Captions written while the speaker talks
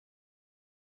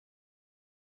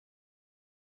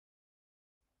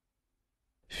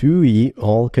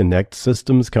Xuyi Connect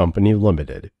Systems Company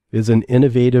Limited is an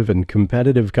innovative and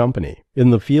competitive company in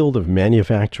the field of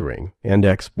manufacturing and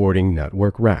exporting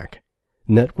network rack,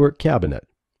 network cabinet,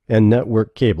 and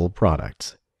network cable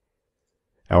products.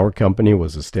 Our company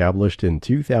was established in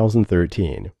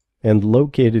 2013 and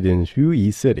located in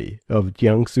Xuyi City of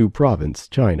Jiangsu Province,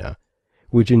 China,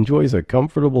 which enjoys a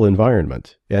comfortable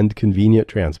environment and convenient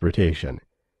transportation.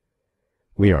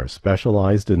 We are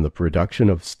specialized in the production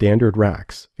of standard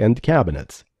racks and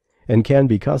cabinets and can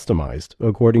be customized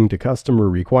according to customer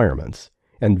requirements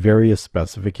and various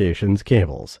specifications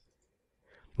cables.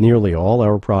 Nearly all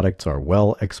our products are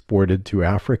well exported to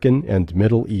African and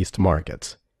Middle East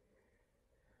markets.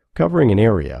 Covering an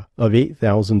area of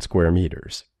 8,000 square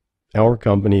meters, our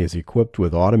company is equipped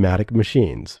with automatic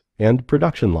machines and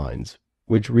production lines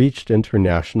which reached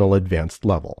international advanced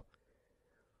level.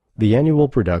 The annual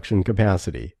production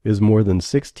capacity is more than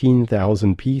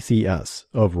 16,000 PCS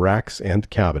of racks and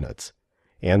cabinets,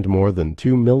 and more than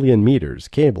 2 million meters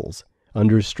cables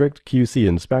under strict QC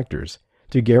inspectors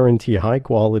to guarantee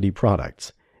high-quality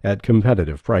products at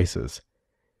competitive prices.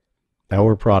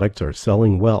 Our products are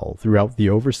selling well throughout the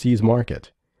overseas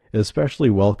market, especially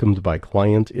welcomed by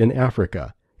clients in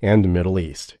Africa and Middle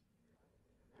East.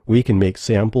 We can make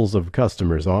samples of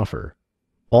customers' offer.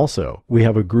 Also, we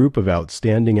have a group of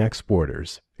outstanding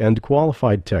exporters and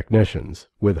qualified technicians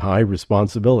with high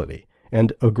responsibility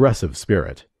and aggressive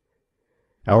spirit.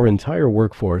 Our entire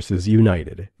workforce is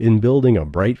united in building a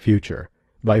bright future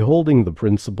by holding the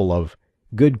principle of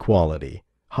good quality,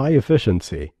 high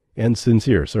efficiency, and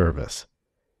sincere service.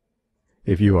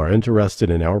 If you are interested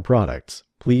in our products,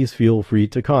 please feel free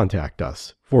to contact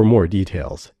us for more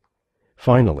details.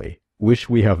 Finally, wish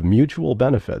we have mutual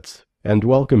benefits and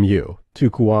welcome you to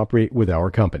cooperate with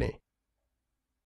our company.